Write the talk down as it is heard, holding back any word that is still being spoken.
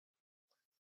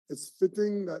It's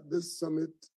fitting that this summit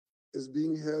is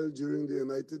being held during the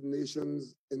United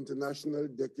Nations International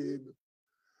Decade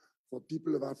for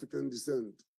People of African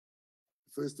Descent,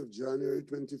 1st of January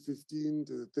 2015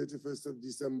 to the 31st of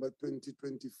December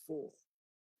 2024.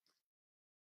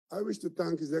 I wish to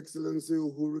thank His Excellency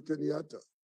Uhuru Kenyatta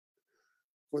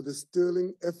for the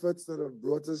sterling efforts that have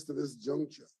brought us to this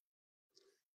juncture.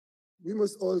 We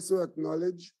must also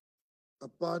acknowledge,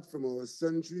 apart from our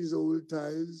centuries-old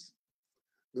ties,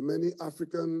 the many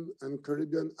African and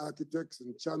Caribbean architects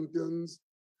and champions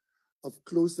of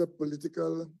closer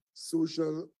political,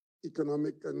 social,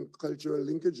 economic, and cultural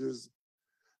linkages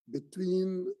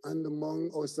between and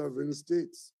among our sovereign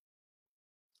states.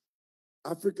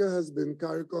 Africa has been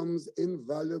CARICOM's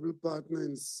invaluable partner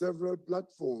in several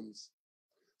platforms,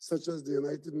 such as the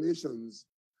United Nations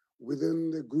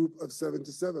within the Group of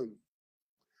 77,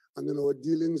 and in our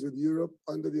dealings with Europe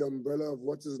under the umbrella of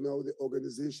what is now the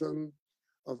Organization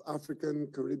of African,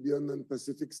 Caribbean, and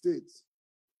Pacific States.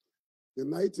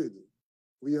 United,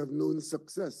 we have known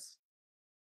success.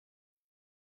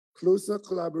 Closer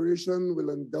collaboration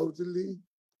will undoubtedly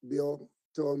be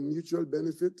to our mutual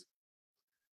benefit,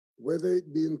 whether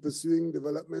it be in pursuing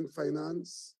development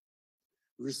finance,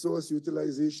 resource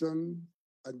utilization,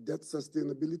 and debt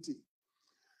sustainability,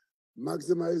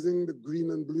 maximizing the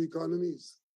green and blue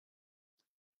economies,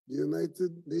 the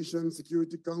United Nations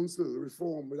Security Council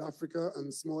reform with Africa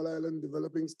and small island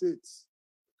developing states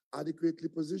adequately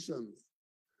positioned,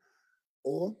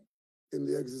 or in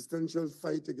the existential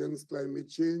fight against climate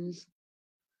change,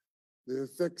 the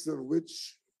effects of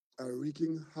which are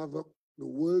wreaking havoc the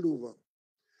world over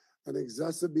and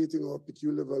exacerbating our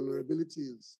peculiar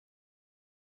vulnerabilities.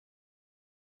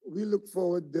 We look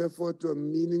forward, therefore, to a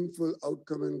meaningful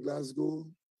outcome in Glasgow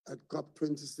at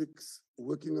COP26,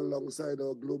 working alongside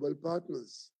our global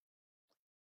partners.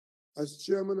 As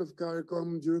chairman of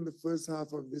CARICOM during the first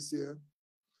half of this year,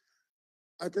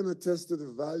 I can attest to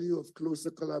the value of closer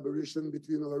collaboration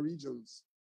between our regions.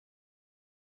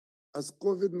 As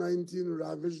COVID-19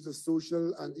 ravaged the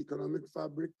social and economic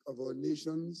fabric of our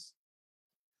nations,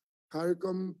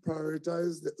 CARICOM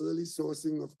prioritized the early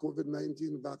sourcing of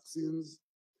COVID-19 vaccines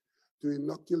to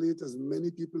inoculate as many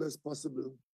people as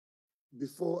possible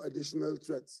before additional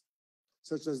threats,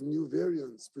 such as new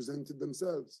variants, presented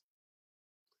themselves.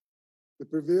 The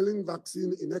prevailing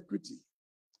vaccine inequity,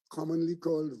 commonly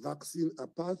called vaccine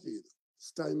apartheid,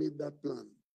 stymied that plan.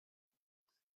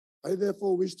 I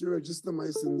therefore wish to register my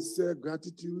sincere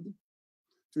gratitude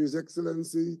to His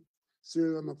Excellency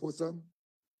Cyril Ramaphosa,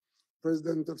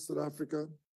 President of South Africa,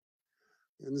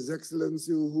 and His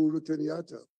Excellency Uhuru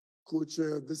Kenyatta,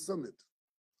 co-chair of this summit.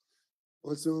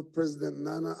 Also, President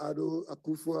Nana Addo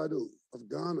Akufo-Addo of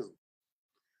Ghana,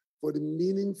 for the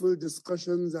meaningful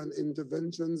discussions and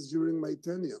interventions during my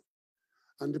tenure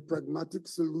and the pragmatic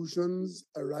solutions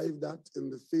arrived at in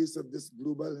the face of this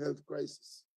global health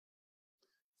crisis.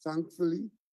 Thankfully,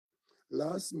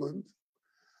 last month,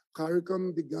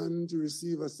 CARICOM began to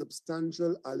receive a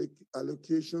substantial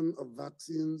allocation of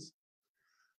vaccines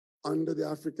under the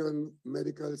African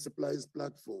Medical Supplies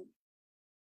Platform.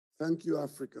 Thank you,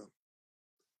 Africa.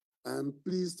 I am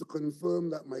pleased to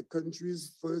confirm that my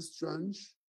country's first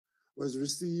tranche was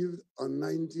received on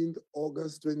 19th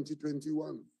August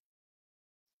 2021.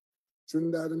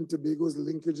 Trinidad and Tobago's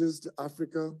linkages to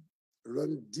Africa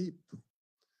run deep,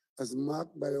 as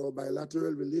marked by our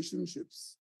bilateral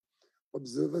relationships,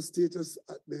 observer status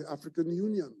at the African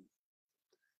Union,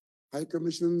 high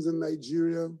commissions in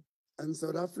Nigeria and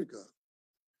South Africa,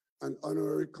 and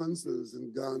honorary consuls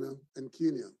in Ghana and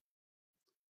Kenya.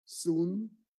 Soon,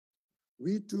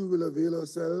 we too will avail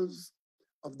ourselves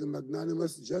of the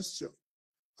magnanimous gesture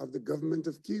of the government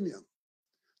of Kenya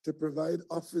to provide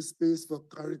office space for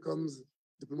CARICOM's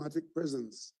diplomatic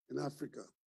presence in Africa,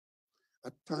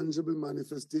 a tangible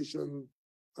manifestation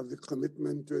of the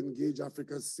commitment to engage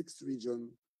Africa's sixth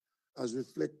region as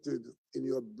reflected in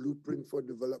your Blueprint for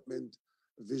Development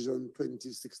Vision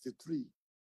 2063.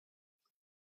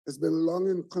 It's been long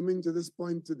in coming to this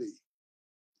point today,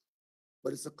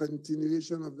 but it's a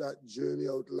continuation of that journey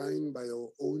outlined by our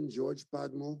own George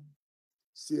Padmore,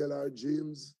 CLR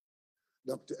James,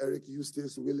 Dr. Eric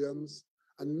Eustace Williams,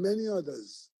 and many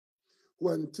others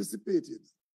who anticipated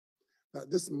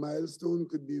that this milestone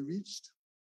could be reached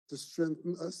to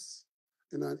strengthen us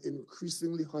in an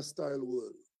increasingly hostile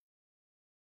world.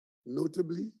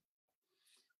 Notably,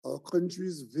 our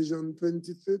country's Vision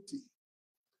 2030,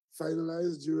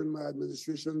 finalized during my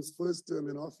administration's first term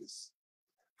in office,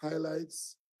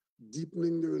 highlights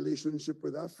deepening the relationship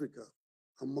with Africa,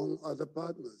 among other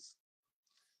partners.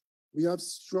 We have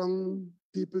strong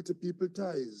people-to-people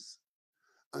ties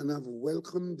and have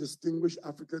welcomed distinguished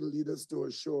African leaders to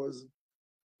our shores,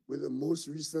 with the most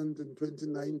recent in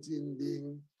 2019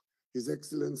 being His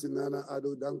Excellency Nana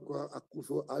Addo Dankwa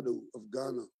Akufo-Addo of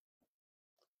Ghana.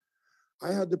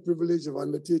 I had the privilege of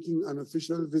undertaking an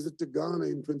official visit to Ghana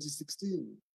in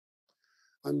 2016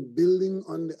 and building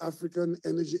on the African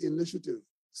Energy Initiative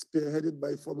spearheaded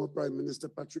by former Prime Minister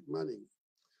Patrick Manning,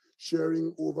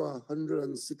 sharing over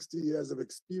 160 years of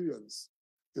experience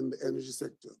in the energy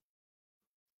sector.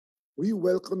 We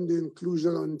welcome the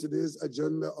inclusion on today's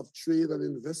agenda of trade and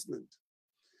investment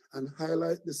and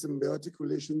highlight the symbiotic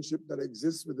relationship that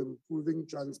exists with improving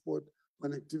transport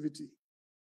connectivity.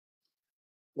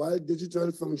 While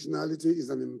digital functionality is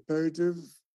an imperative,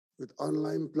 with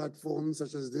online platforms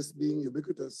such as this being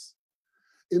ubiquitous,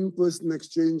 in-person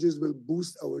exchanges will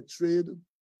boost our trade,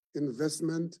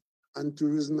 investment, and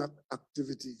tourism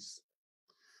activities.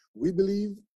 We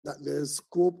believe that there is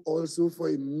scope also for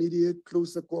immediate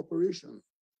closer cooperation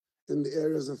in the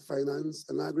areas of finance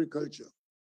and agriculture.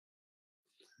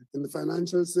 In the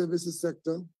financial services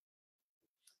sector,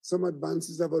 some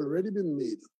advances have already been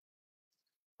made.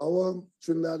 Our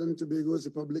Trinidad and Tobago's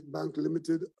Republic Bank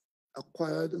Limited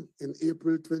acquired in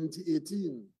April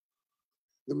 2018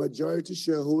 the majority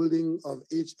shareholding of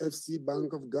HFC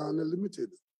Bank of Ghana Limited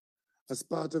as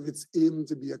part of its aim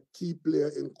to be a key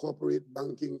player in corporate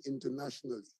banking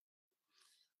internationally.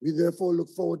 We therefore look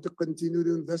forward to continued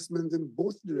investment in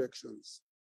both directions.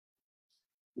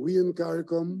 We in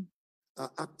CARICOM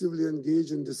are actively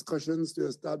engaged in discussions to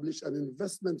establish an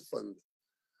investment fund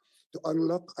to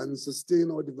unlock and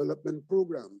sustain our development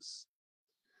programs.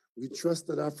 We trust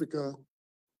that Africa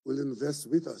will invest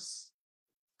with us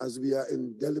as we are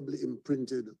indelibly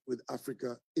imprinted with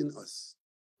Africa in us.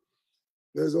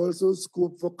 There's also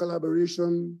scope for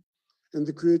collaboration in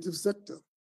the creative sector,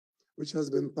 which has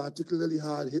been particularly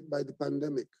hard hit by the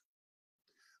pandemic.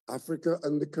 Africa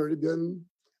and the Caribbean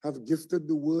have gifted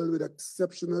the world with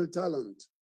exceptional talent,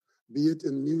 be it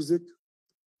in music,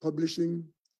 publishing,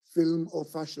 film, or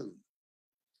fashion.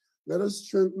 Let us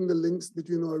strengthen the links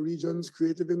between our region's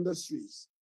creative industries,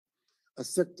 a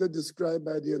sector described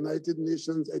by the United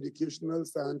Nations Educational,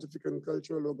 Scientific, and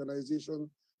Cultural Organization,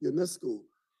 UNESCO,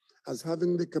 as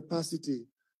having the capacity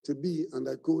to be, and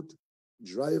I quote,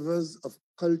 drivers of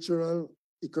cultural,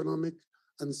 economic,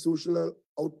 and social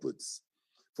outputs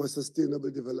for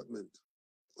sustainable development,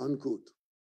 unquote.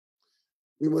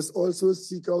 We must also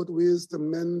seek out ways to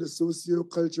mend the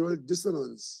socio-cultural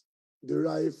dissonance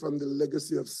derived from the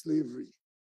legacy of slavery.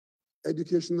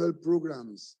 Educational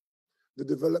programs, the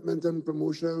development and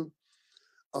promotion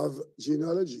of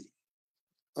genealogy,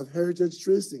 of heritage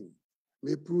tracing,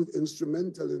 may prove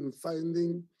instrumental in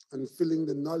finding and filling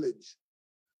the knowledge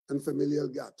and familial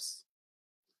gaps.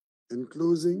 In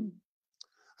closing,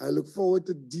 I look forward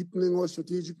to deepening our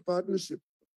strategic partnership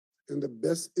in the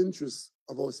best interests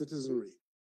of our citizenry.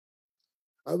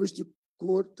 I wish to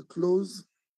close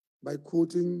by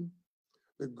quoting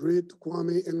the great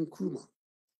Kwame Nkrumah,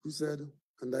 who said,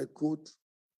 and I quote,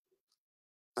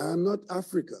 "I am not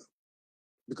Africa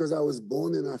because I was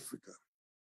born in Africa,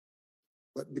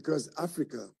 but because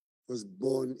Africa was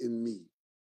born in me,"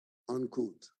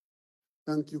 unquote.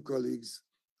 Thank you, colleagues,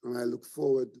 and I look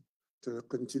forward to the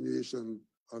continuation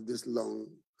of this long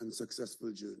and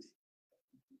successful journey.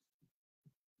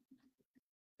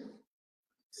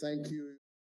 Thank you.